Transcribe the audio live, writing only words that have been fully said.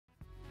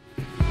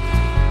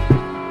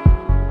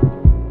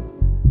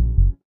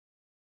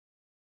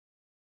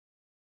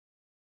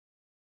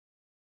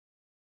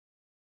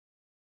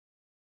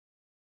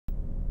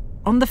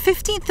On the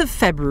 15th of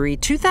February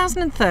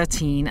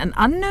 2013, an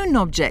unknown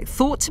object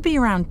thought to be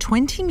around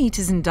 20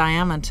 meters in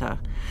diameter,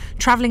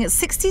 traveling at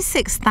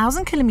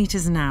 66,000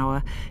 kilometers an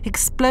hour,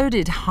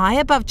 exploded high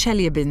above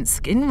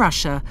Chelyabinsk in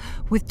Russia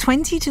with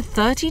 20 to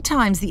 30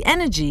 times the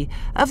energy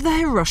of the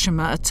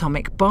Hiroshima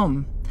atomic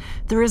bomb.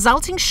 The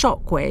resulting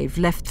shockwave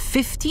left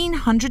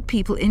 1,500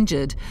 people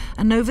injured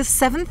and over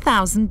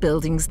 7,000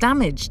 buildings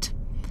damaged.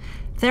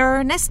 There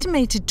are an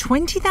estimated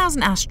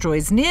 20,000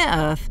 asteroids near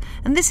Earth,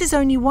 and this is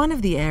only one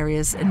of the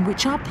areas in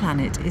which our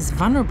planet is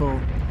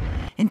vulnerable.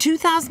 In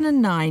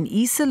 2009,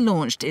 ESA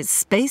launched its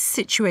Space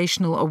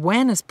Situational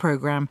Awareness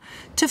Program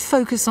to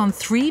focus on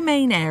three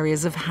main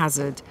areas of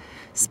hazard: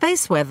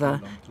 space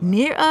weather,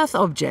 near-Earth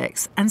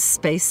objects, and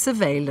space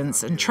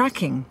surveillance and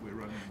tracking.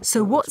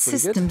 So what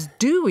systems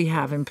do we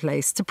have in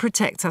place to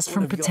protect us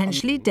from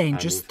potentially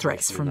dangerous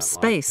threats from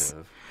space?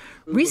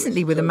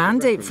 Recently, with a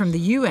mandate from the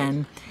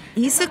UN,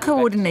 ESA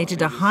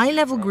coordinated a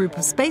high-level group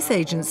of space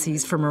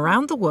agencies from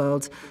around the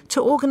world to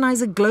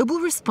organize a global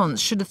response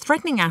should a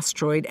threatening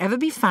asteroid ever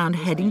be found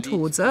heading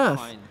towards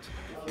Earth.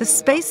 The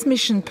Space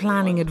Mission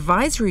Planning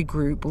Advisory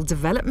Group will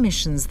develop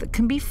missions that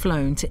can be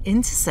flown to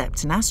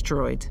intercept an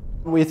asteroid.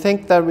 We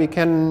think that we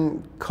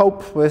can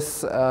cope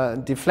with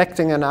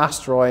deflecting an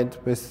asteroid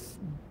with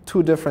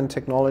two different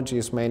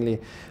technologies mainly.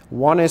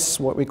 One is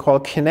what we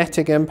call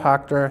kinetic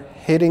impactor,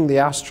 hitting the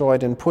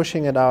asteroid and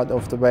pushing it out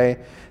of the way.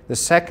 The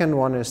second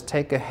one is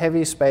take a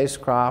heavy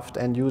spacecraft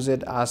and use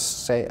it as,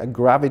 say, a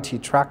gravity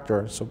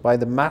tractor. So by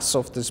the mass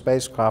of the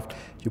spacecraft,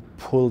 you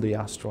pull the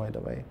asteroid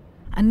away.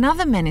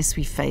 Another menace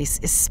we face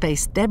is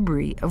space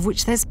debris, of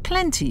which there's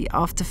plenty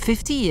after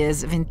 50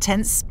 years of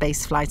intense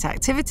spaceflight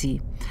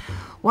activity.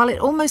 While it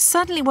almost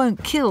certainly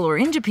won't kill or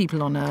injure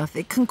people on Earth,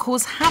 it can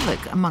cause havoc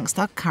amongst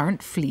our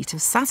current fleet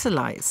of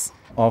satellites.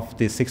 Of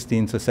the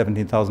 16,000 to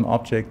 17,000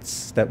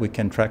 objects that we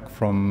can track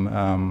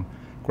from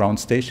ground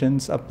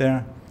stations up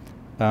there,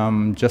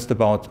 just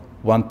about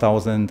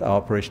 1,000 are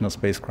operational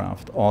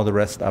spacecraft. All the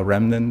rest are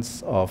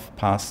remnants of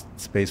past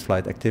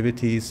spaceflight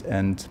activities,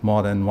 and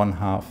more than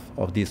one-half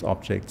of these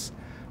objects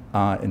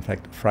are in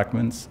fact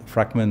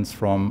fragments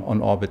from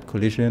on-orbit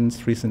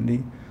collisions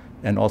recently,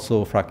 and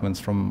also fragments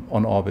from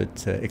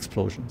on-orbit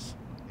explosions.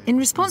 In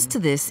response to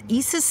this,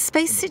 ESA's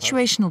Space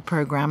Situational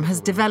Program has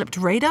developed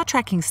radar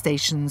tracking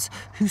stations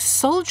whose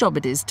sole job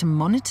it is to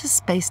monitor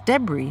space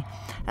debris,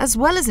 as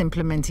well as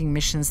implementing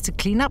missions to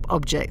clean up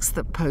objects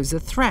that pose a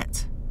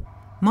threat.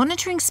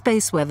 Monitoring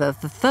space weather,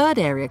 the third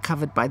area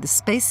covered by the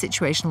Space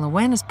Situational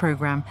Awareness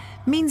Program,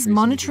 means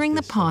monitoring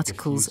the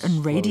particles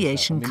and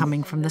radiation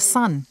coming from the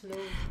Sun.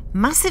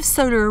 Massive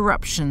solar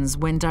eruptions,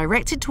 when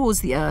directed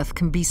towards the Earth,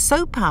 can be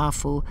so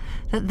powerful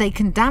that they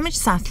can damage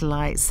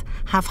satellites,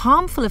 have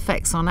harmful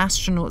effects on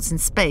astronauts in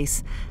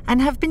space,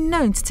 and have been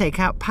known to take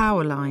out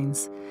power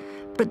lines.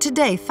 But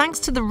today, thanks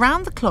to the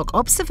round-the-clock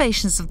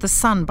observations of the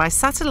Sun by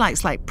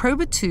satellites like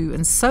Proba 2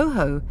 and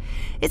SOHO,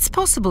 it's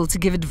possible to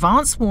give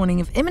advance warning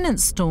of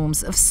imminent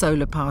storms of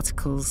solar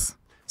particles.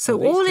 So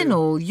all in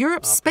all,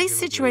 Europe's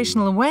Space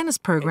Situational Awareness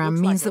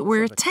Program means that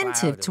we're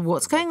attentive to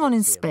what's going on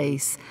in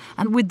space,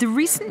 and with the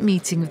recent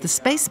meeting of the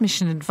Space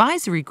Mission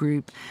Advisory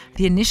Group,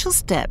 the initial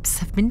steps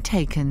have been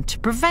taken to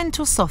prevent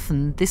or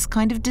soften this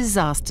kind of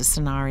disaster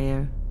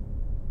scenario.